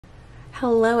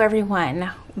Hello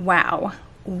everyone. Wow,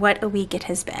 what a week it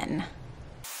has been.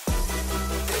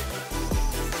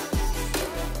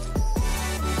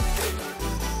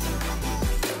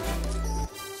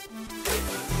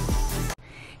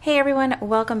 Hey everyone,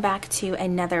 welcome back to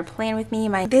another plan with me.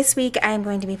 This week I'm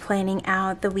going to be planning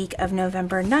out the week of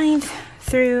November 9th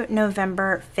through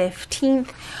November 15th.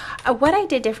 What I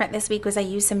did different this week was I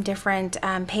used some different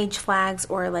page flags,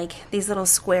 or like these little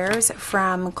squares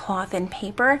from cloth and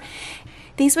paper.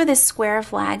 These were the square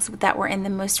flags that were in the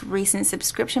most recent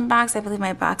subscription box. I believe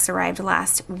my box arrived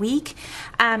last week.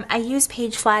 I use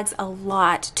page flags a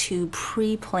lot to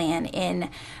pre-plan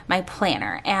in my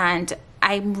planner, and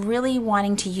I'm really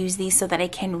wanting to use these so that I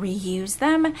can reuse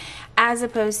them, as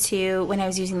opposed to when I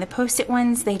was using the Post-it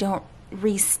ones, they don't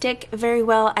re-stick very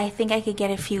well. I think I could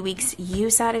get a few weeks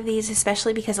use out of these,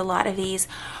 especially because a lot of these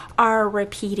are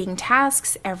repeating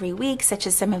tasks every week, such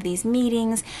as some of these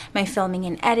meetings, my filming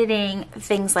and editing,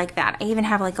 things like that. I even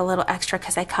have like a little extra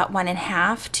because I cut one in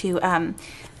half to,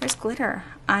 there's glitter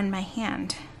on my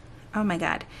hand. Oh my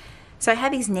God. So I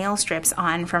had these nail strips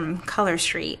on from Color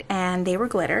Street, and they were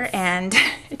glitter, and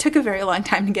it took a very long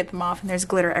time to get them off, and there's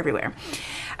glitter everywhere.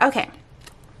 Okay.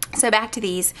 So back to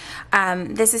these.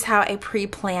 This is how I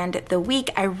pre-planned the week.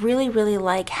 I really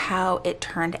like how it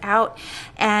turned out,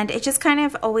 and it just kind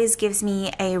of always gives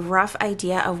me a rough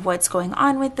idea of what's going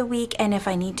on with the week and if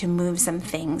I need to move some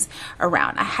things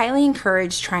around. I highly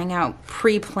encourage trying out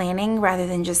pre-planning rather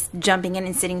than just jumping in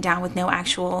and sitting down with no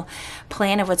actual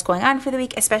plan of what's going on for the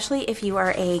week, especially if you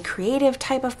are a creative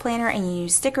type of planner and you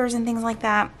use stickers and things like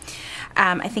that.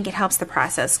 I think it helps the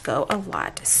process go a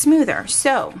lot smoother.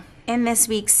 So in this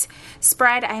week's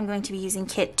spread, I'm going to be using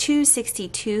kit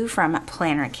 262 from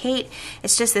Planner Kate.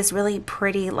 It's just this really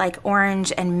pretty like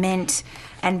orange and mint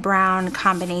and brown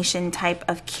combination type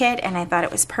of kit, and I thought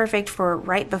it was perfect for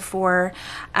right before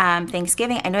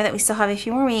Thanksgiving. I know that we still have a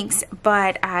few more weeks,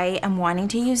 but I am wanting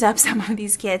to use up some of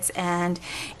these kits, and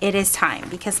it is time,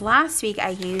 because last week I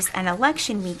used an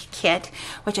election week kit,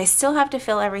 which I still have to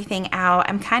fill everything out.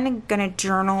 I'm kind of gonna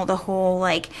journal the whole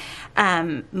like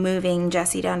moving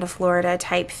Jesse down to Florida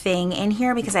type thing in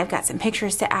here, because I've got some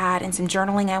pictures to add and some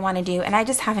journaling I want to do, and I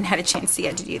just haven't had a chance to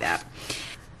get to do that.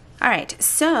 All right,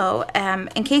 so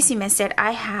in case you missed it,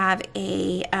 I have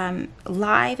a an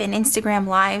Instagram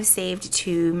live saved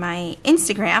to my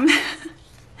Instagram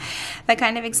that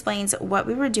kind of explains what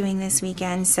we were doing this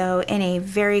weekend. So in a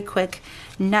very quick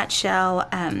nutshell,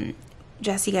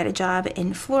 Jesse got a job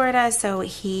in Florida, so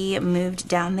he moved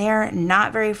down there,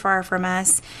 not very far from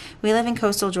us. We live in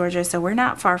coastal Georgia, so we're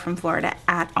not far from Florida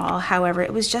at all. However,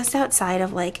 it was just outside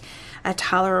of like a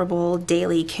tolerable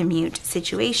daily commute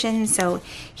situation, so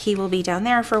he will be down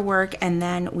there for work, and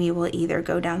then we will either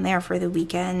go down there for the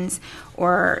weekends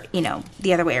or, you know,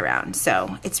 the other way around.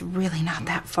 So it's really not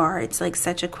that far. It's like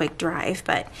such a quick drive,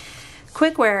 but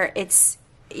quick where it's,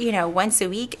 you know, once a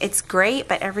week, it's great,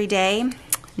 but every day,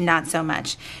 not so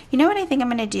much. You know what I think I'm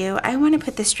gonna do? I wanna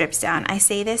put the strips down. I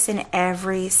say this in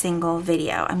every single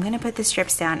video. I'm gonna put the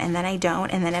strips down, and then I don't,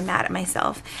 and then I'm mad at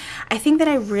myself. I think that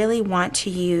I really want to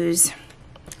use,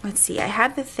 let's see, I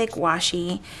have the thick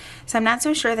washi, so I'm not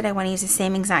so sure that I wanna use the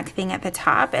same exact thing at the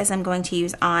top as I'm going to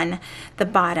use on the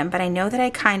bottom, but I know that I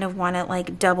kind of wanna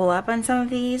like double up on some of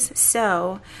these,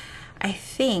 so I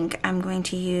think I'm going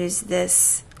to use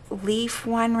this leaf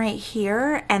one right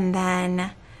here, and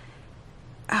then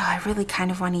oh, I really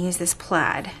kind of want to use this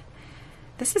plaid.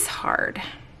 This is hard.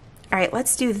 All right,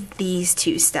 let's do these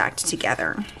two stacked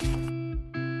together.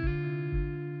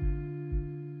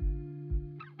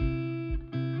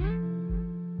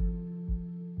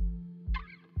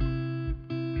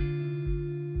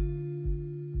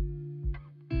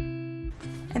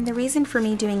 And the reason for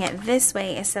me doing it this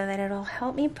way is so that it'll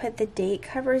help me put the date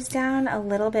covers down a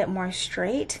little bit more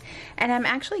straight. And I'm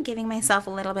actually giving myself a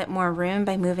little bit more room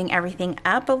by moving everything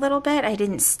up a little bit. I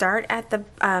didn't start at the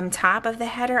top of the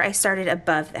header, I started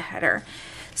above the header.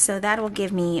 So that will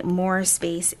give me more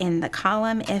space in the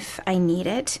column if I need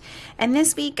it. And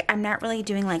this week, I'm not really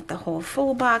doing like the whole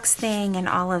full box thing and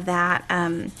all of that.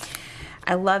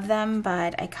 I love them,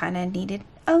 but I kind of needed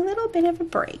a little bit of a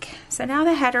break. So now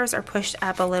the headers are pushed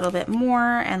up a little bit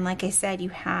more, and like I said, you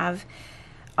have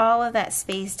all of that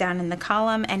space down in the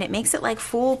column, and it makes it like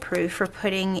foolproof for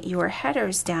putting your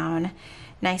headers down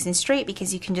nice and straight,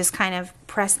 because you can just kind of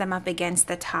press them up against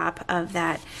the top of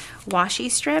that washi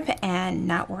strip and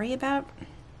not worry about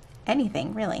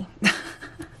anything really.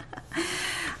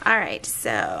 All right,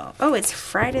 so, oh, it's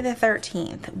Friday the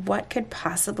 13th. What could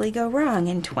possibly go wrong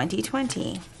in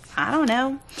 2020? I don't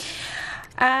know.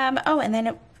 Oh, and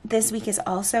then this week is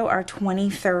also our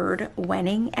 23rd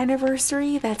wedding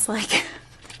anniversary. That's like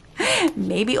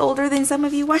maybe older than some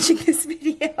of you watching this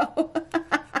video.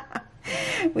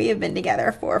 We have been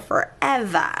together for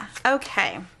forever.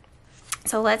 Okay,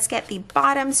 so let's get the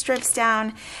bottom strips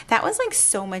down. That was like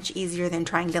so much easier than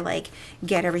trying to like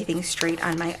get everything straight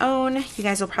on my own. You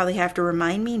guys will probably have to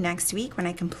remind me next week when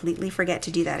I completely forget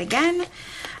to do that again,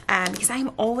 because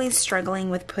I'm always struggling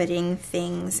with putting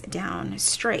things down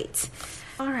straight.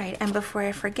 All right, and before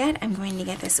I forget, I'm going to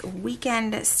get this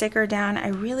weekend sticker down. I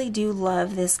really do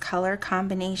love this color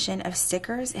combination of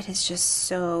stickers. It is just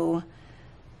so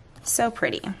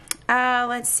pretty.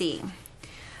 Let's see.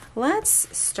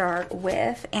 Let's start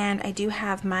with, and I do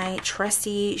have my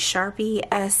trusty Sharpie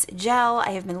S gel.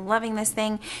 I have been loving this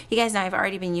thing. You guys know I've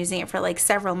already been using it for like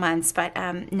several months, but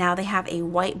now they have a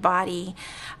white body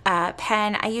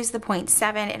pen. I use the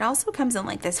 0.7. It also comes in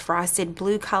like this frosted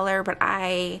blue color, but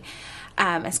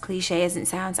as cliche as it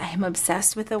sounds, I am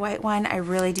obsessed with the white one. I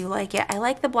really do like it. I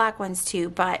like the black ones too,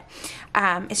 but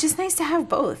it's just nice to have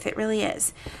both. It really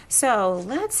is. So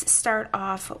let's start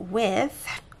off with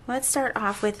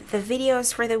the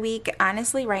videos for the week.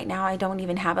 Honestly, right now I don't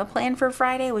even have a plan for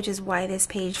Friday, which is why this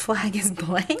page flag is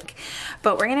blank.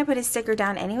 But we're gonna put a sticker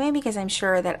down anyway because I'm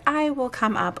sure that I will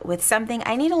come up with something.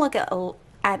 I need to look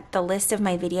at the list of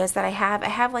my videos that I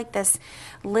have like this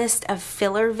list of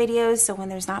filler videos, so when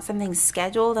there's not something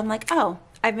scheduled, I'm like, oh,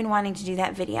 I've been wanting to do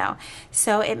that video.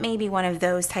 So it may be one of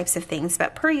those types of things,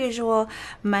 but per usual,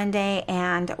 Monday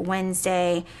and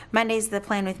Wednesday. Monday's the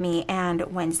plan with me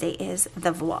and Wednesday is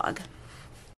the vlog.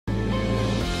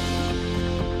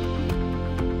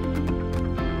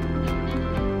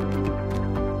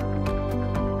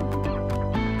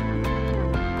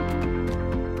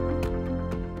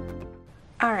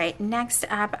 All right, next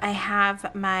up I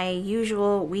have my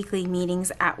usual weekly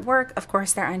meetings at work. Of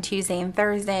course, they're on Tuesday and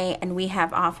Thursday, and we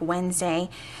have off Wednesday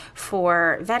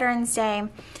for Veterans Day.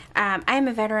 I am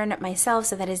a veteran myself,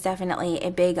 so that is definitely a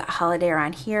big holiday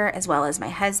around here, as well as my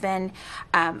husband.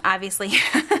 Obviously,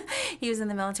 he was in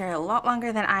the military a lot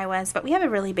longer than I was, but we have a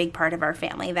really big part of our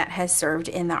family that has served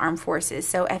in the armed forces.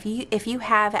 So if you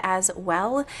have as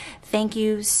well, thank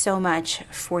you so much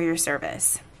for your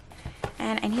service.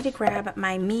 And I need to grab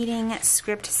my meeting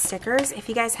script stickers. If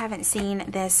you guys haven't seen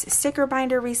this sticker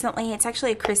binder recently, it's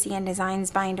actually a Chrissy Ann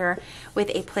Designs binder with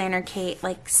a Planner Kate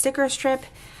like sticker strip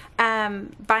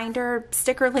binder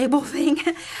sticker label thing.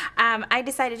 I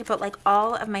decided to put like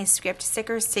all of my script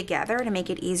stickers together to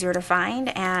make it easier to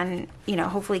find, and you know,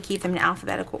 hopefully keep them in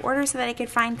alphabetical order so that I could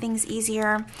find things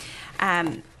easier.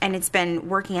 And it's been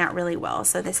working out really well.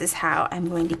 So this is how I'm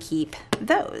going to keep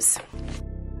those.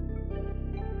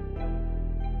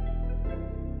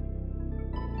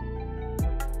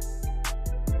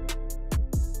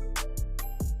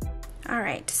 All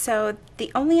right, so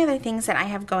the only other things that I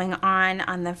have going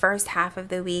on the first half of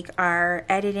the week are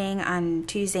editing on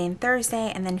Tuesday and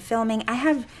Thursday, and then filming. I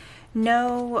have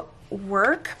no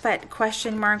work, but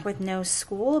question mark with no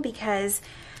school, because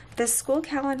the school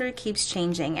calendar keeps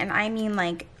changing, and I mean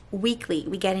like weekly.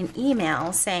 We get an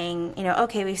email saying, you know,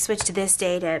 okay, we've switched to this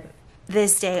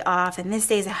day off, and this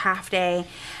day's a half day.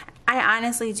 I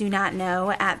honestly do not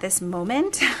know at this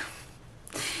moment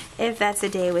if that's a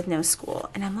day with no school.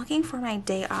 And I'm looking for my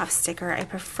day off sticker. I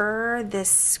prefer this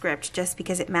script just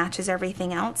because it matches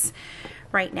everything else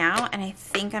right now. And I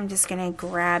think I'm just gonna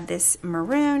grab this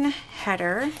maroon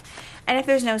header. And if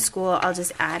there's no school, I'll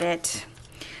just add it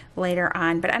later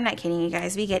on. But I'm not kidding you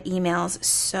guys. We get emails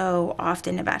so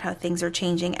often about how things are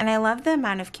changing. And I love the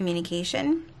amount of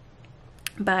communication,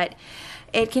 but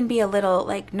it can be a little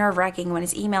like nerve-wracking when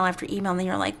it's email after email and then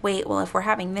you're like, wait, well, if we're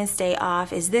having this day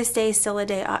off, is this day still a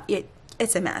day off?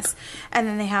 It's a mess. And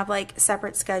then they have like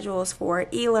separate schedules for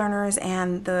e-learners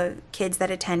and the kids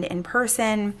that attend in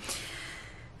person.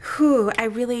 Whew, I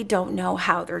really don't know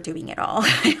how they're doing it all.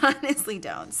 I honestly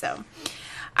don't. So,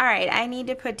 all right, I need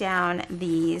to put down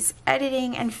these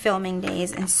editing and filming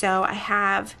days. And so I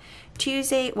have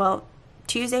Tuesday,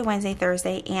 Wednesday,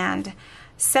 Thursday, and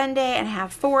Sunday, and I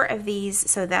have 4 of these,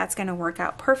 so that's going to work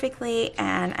out perfectly.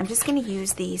 And I'm just going to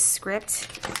use these script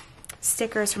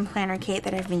stickers from Planner Kate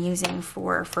that I've been using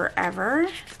for forever,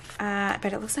 but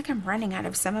it looks like I'm running out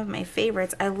of some of my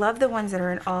favorites. I love the ones that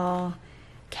are in all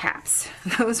caps.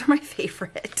 Those are my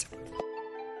favorite.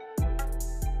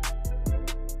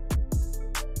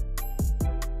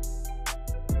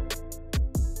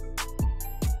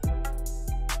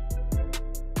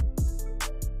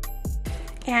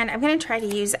 And I'm going to try to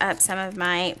use up some of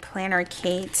my Planner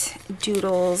Kate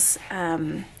Doodles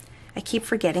I keep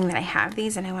forgetting that I have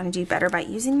these and I want to do better by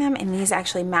using them, and these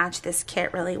actually match this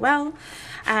kit really well.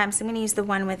 So I'm going to use the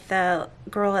one with the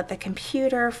girl at the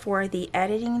computer for the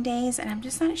editing days, and I'm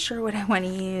just not sure what I want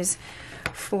to use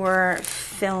for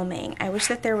filming. I wish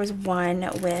that there was one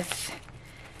with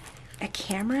a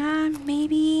camera,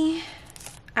 maybe.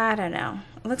 I don't know.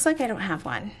 It looks like I don't have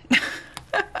one.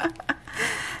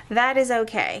 That is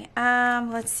okay.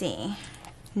 Let's see.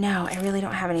 No, I really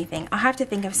don't have anything. I'll have to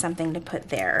think of something to put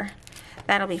there.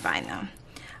 That'll be fine though.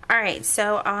 All right,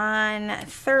 so on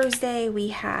Thursday we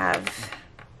have,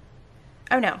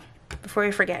 oh no, before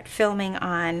we forget, filming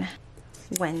on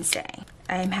Wednesday.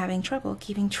 I'm having trouble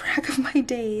keeping track of my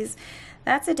days.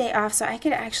 That's a day off, so I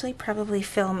could actually probably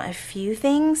film a few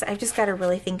things. I've just got to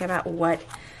really think about what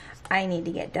I need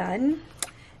to get done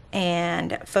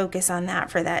and focus on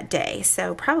that for that day.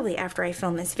 So probably after I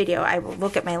film this video, I will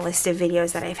look at my list of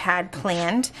videos that I've had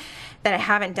planned that I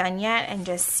haven't done yet and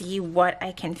just see what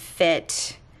I can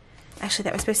fit. Actually,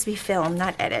 that was supposed to be film,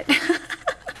 not edit.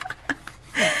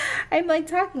 I'm like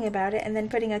talking about it and then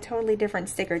putting a totally different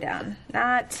sticker down.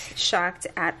 Not shocked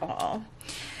at all.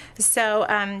 So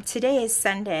today is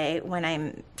Sunday when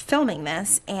I'm filming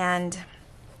this, and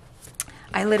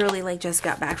I literally like just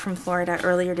got back from Florida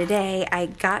earlier today. I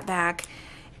got back,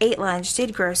 ate lunch,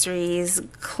 did groceries,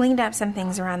 cleaned up some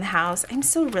things around the house. I'm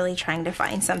still really trying to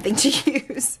find something to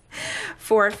use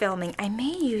for filming. I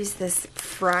may use this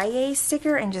Friday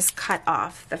sticker and just cut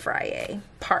off the Friday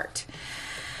part.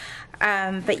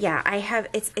 But yeah,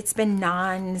 it's been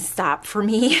non-stop for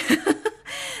me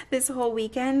this whole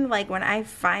weekend. Like when I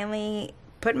finally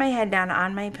put my head down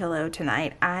on my pillow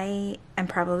tonight, I am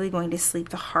probably going to sleep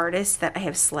the hardest that I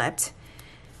have slept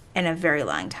in a very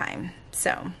long time.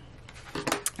 So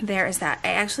there is that. I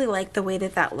actually like the way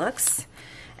that that looks,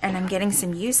 and I'm getting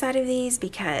some use out of these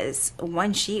because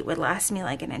one sheet would last me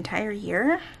like an entire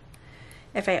year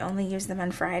if I only use them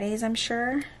on Fridays, I'm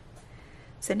sure.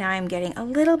 So now I'm getting a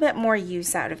little bit more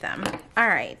use out of them. All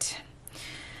right.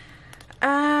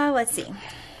 Let's see.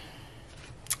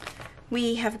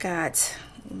 We have got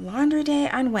laundry day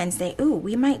on Wednesday. Ooh,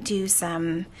 we might do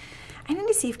some, I need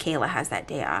to see if Kayla has that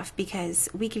day off because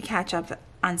we could catch up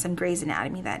on some Grey's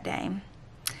Anatomy that day.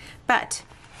 But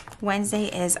Wednesday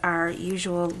is our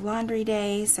usual laundry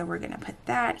day, so we're gonna put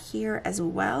that here as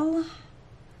well.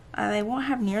 They won't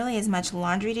have nearly as much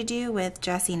laundry to do with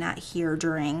Jesse not here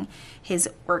during his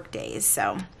work days,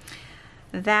 so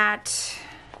that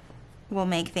will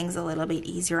make things a little bit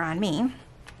easier on me.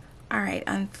 All right,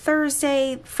 on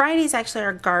Thursday, Friday's actually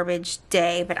our garbage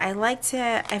day, but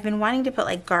I've been wanting to put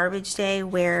like garbage day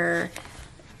where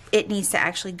it needs to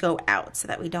actually go out so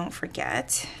that we don't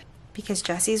forget, because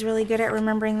Jesse's really good at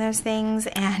remembering those things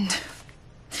and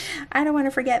I don't want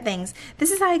to forget things.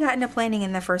 This is how I got into planning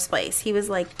in the first place. He was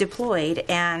like deployed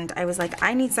and I was like,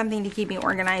 I need something to keep me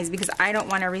organized because I don't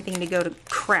want everything to go to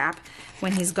crap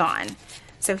when he's gone.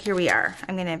 So here we are.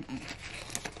 I'm gonna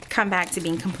come back to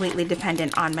being completely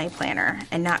dependent on my planner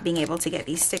and not being able to get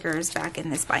these stickers back in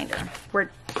this binder. We're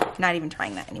not even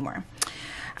trying that anymore.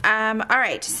 All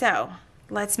right, so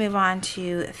let's move on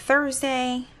to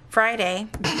Friday.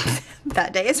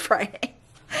 That day is Friday.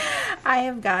 I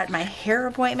have got my hair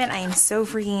appointment. I am so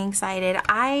freaking excited.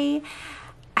 I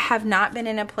have not been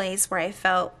in a place where I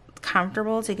felt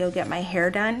comfortable to go get my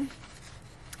hair done.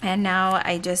 And now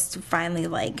I just finally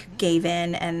like gave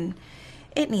in and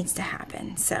it needs to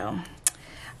happen. So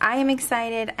I am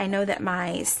excited. I know that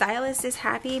my stylist is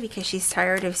happy because she's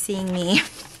tired of seeing me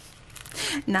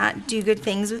not do good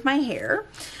things with my hair.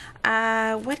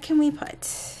 What can we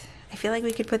put? I feel like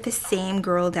we could put the same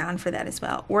girl down for that as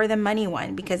well, or the money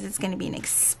one, because it's going to be an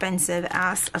expensive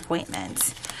ass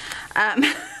appointment.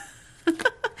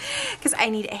 Because I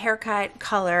need a haircut,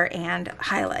 color, and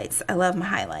highlights. I love my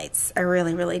highlights. I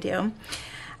really, really do.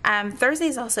 Thursday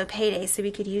is also payday, so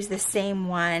we could use the same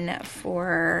one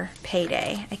for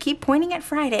payday. I keep pointing at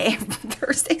Friday.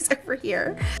 Thursday's over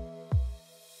here.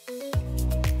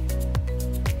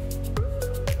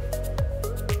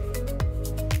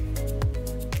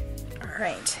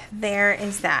 Right, there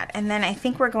is that. And then I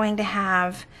think we're going to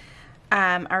have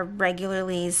our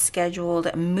regularly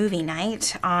scheduled movie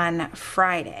night on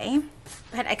Friday.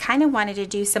 But I kind of wanted to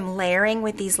do some layering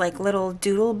with these like little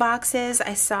doodle boxes.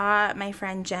 I saw my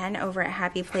friend Jen over at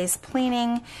Happy Place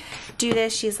Planning do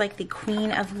this. She's like the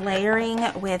queen of layering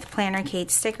with Planner Kate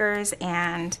stickers.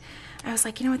 And I was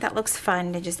like, you know what, that looks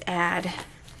fun to just add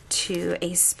to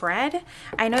a spread.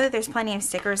 I know that there's plenty of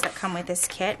stickers that come with this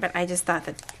kit, but I just thought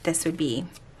that this would be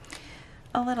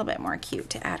a little bit more cute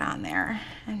to add on there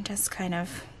and just kind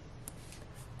of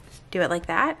do it like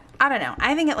that. I don't know.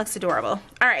 I think it looks adorable.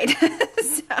 All right.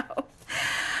 So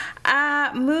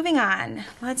Moving on.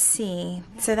 Let's see.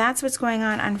 So that's what's going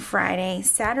on Friday.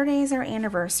 Saturday is our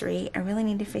anniversary. I really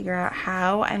need to figure out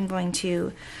how I'm going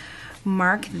to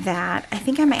mark that. I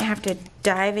think I might have to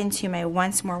dive into my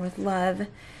Once More with Love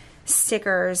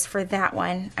stickers for that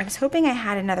one. I was hoping I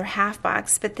had another half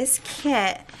box, but this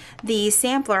kit, the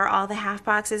sampler, all the half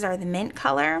boxes are the mint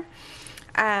color.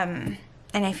 And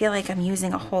I feel like I'm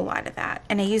using a whole lot of that.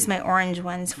 And I use my orange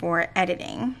ones for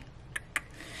editing.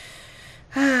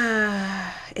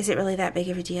 Is it really that big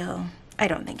of a deal? I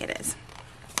don't think it is.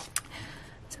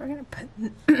 So we're gonna put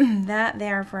that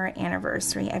there for our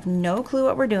anniversary. I have no clue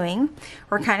what we're doing.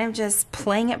 We're kind of just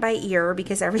playing it by ear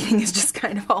because everything is just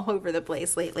kind of all over the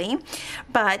place lately.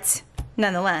 But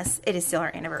nonetheless, it is still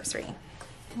our anniversary.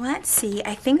 Let's see,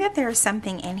 I think that there's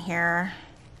something in here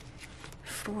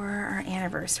for our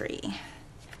anniversary.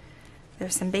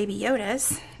 There's some baby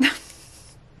Yodas.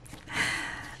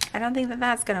 I don't think that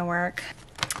that's gonna work.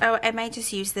 Oh, I might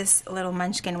just use this little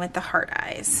munchkin with the heart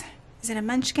eyes. Is it a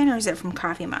munchkin or is it from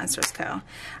Coffee Monsters Co?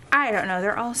 I don't know,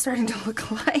 they're all starting to look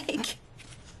alike.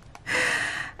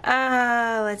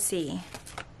 Let's see.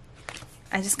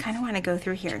 I just kind of want to go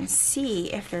through here and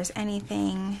see if there's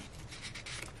anything.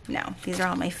 No, these are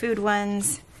all my food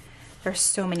ones. There's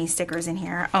so many stickers in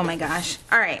here. Oh my gosh.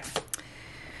 All right.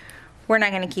 We're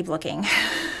not gonna keep looking.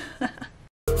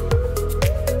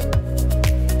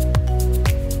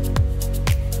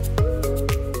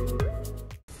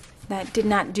 That did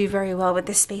not do very well with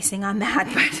the spacing on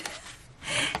that, but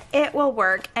it will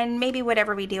work. And maybe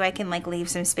whatever we do, I can like leave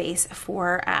some space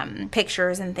for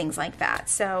pictures and things like that.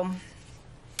 So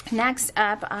next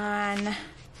up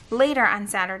later on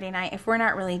Saturday night, if we're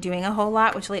not really doing a whole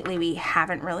lot, which lately we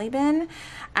haven't really been,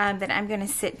 then I'm gonna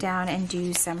sit down and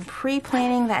do some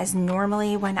pre-planning. That is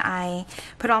normally when I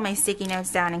put all my sticky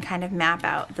notes down and kind of map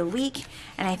out the week.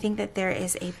 And I think that there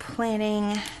is a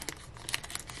planning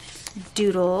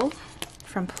doodle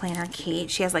from Planner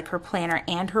Kate. She has like her planner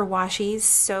and her washies.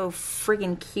 So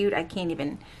friggin' cute. I can't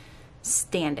even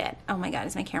stand it. Oh my God,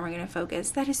 is my camera gonna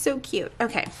focus? That is so cute.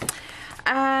 Okay,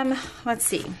 let's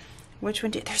see. Which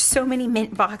one there's so many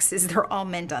mint boxes. They're all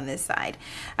mint on this side.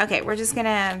 Okay, we're just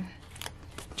gonna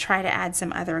try to add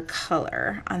some other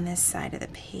color on this side of the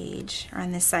page, or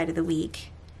on this side of the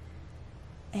week.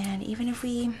 And even if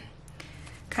we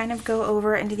kind of go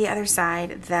over into the other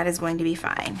side, that is going to be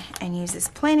fine. And use this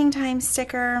planning time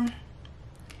sticker.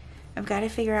 I've got to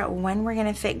figure out when we're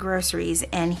gonna fit groceries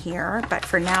in here, but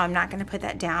for now I'm not gonna put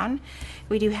that down.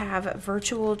 We do have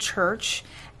virtual church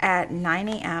at 9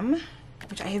 a.m.,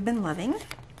 which I have been loving.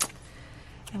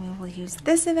 And we will use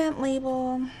this event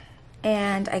label.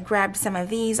 And I grabbed some of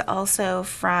these also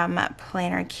from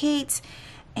Planner Kate.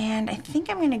 And I think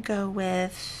I'm gonna go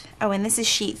with, oh, and this is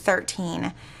sheet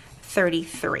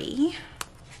 1333.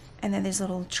 And then there's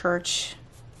little church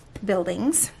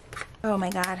buildings. Oh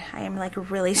my God, I am like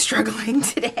really struggling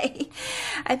today.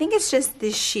 I think it's just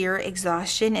the sheer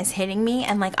exhaustion is hitting me,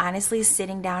 and like honestly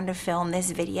sitting down to film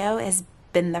this video has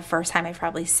been the first time I've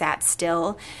probably sat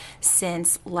still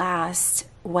since last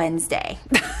Wednesday.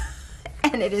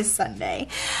 And it is Sunday.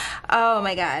 Oh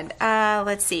my God.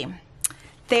 Let's see.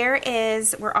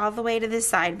 We're all the way to the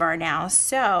sidebar now.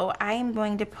 So I am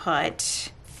going to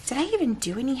put, did I even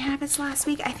do any habits last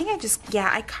week? I think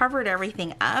I covered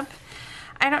everything up.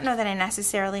 I don't know that I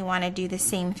necessarily want to do the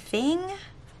same thing,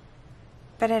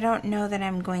 but I don't know that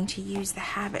I'm going to use the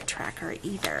habit tracker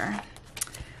either.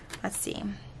 Let's see.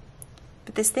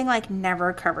 But this thing like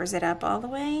never covers it up all the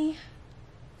way.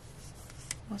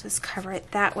 We'll just cover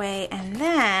it that way, and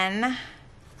then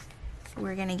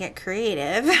we're gonna get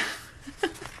creative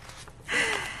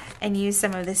and use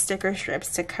some of the sticker strips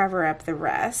to cover up the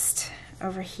rest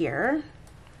over here.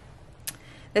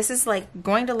 This is like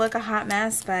going to look a hot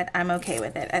mess, but I'm okay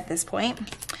with it at this point.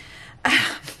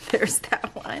 There's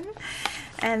that one.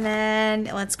 And then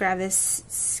let's grab this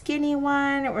skinny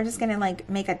one. We're just gonna like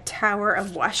make a tower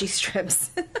of washi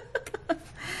strips.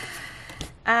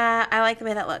 I like the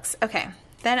way that looks. Okay,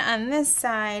 then on this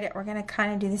side, we're gonna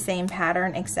kind of do the same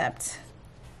pattern except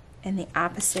in the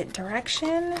opposite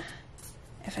direction.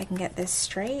 If I can get this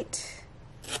straight.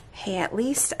 Hey, at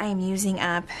least I'm using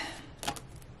up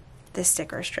the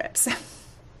sticker strips.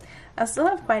 I'll still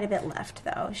have quite a bit left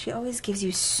though. She always gives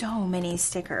you so many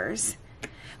stickers.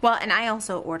 Well, and I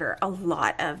also order a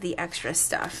lot of the extra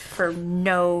stuff for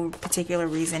no particular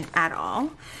reason at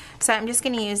all. So I'm just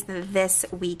gonna use the This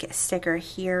Week sticker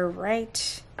here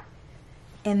right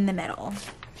in the middle.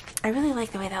 I really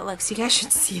like the way that looks. You guys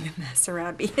should see the mess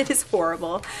around me. It is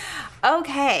horrible.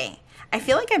 Okay, I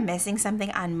feel like I'm missing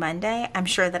something on Monday. I'm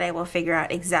sure that I will figure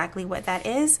out exactly what that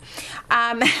is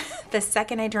the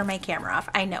second I turn my camera off.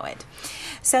 I know it.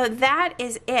 So that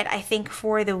is it, I think,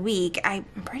 for the week. I'm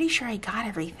pretty sure I got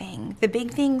everything. The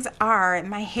big things are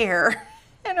my hair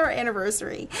and our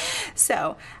anniversary.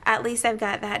 So at least I've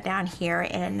got that down here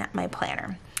in my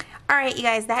planner. All right, you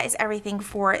guys, that is everything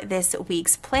for this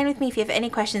week's Plan With Me. If you have any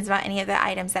questions about any of the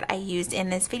items that I used in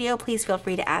this video, please feel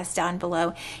free to ask down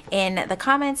below in the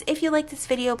comments. If you like this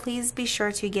video, please be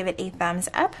sure to give it a thumbs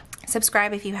up.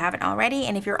 Subscribe if you haven't already,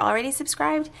 and if you're already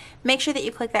subscribed, make sure that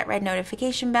you click that red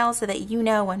notification bell so that you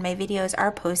know when my videos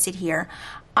are posted here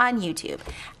on YouTube.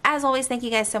 As always, thank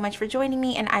you guys so much for joining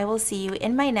me, and I will see you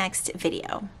in my next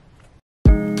video.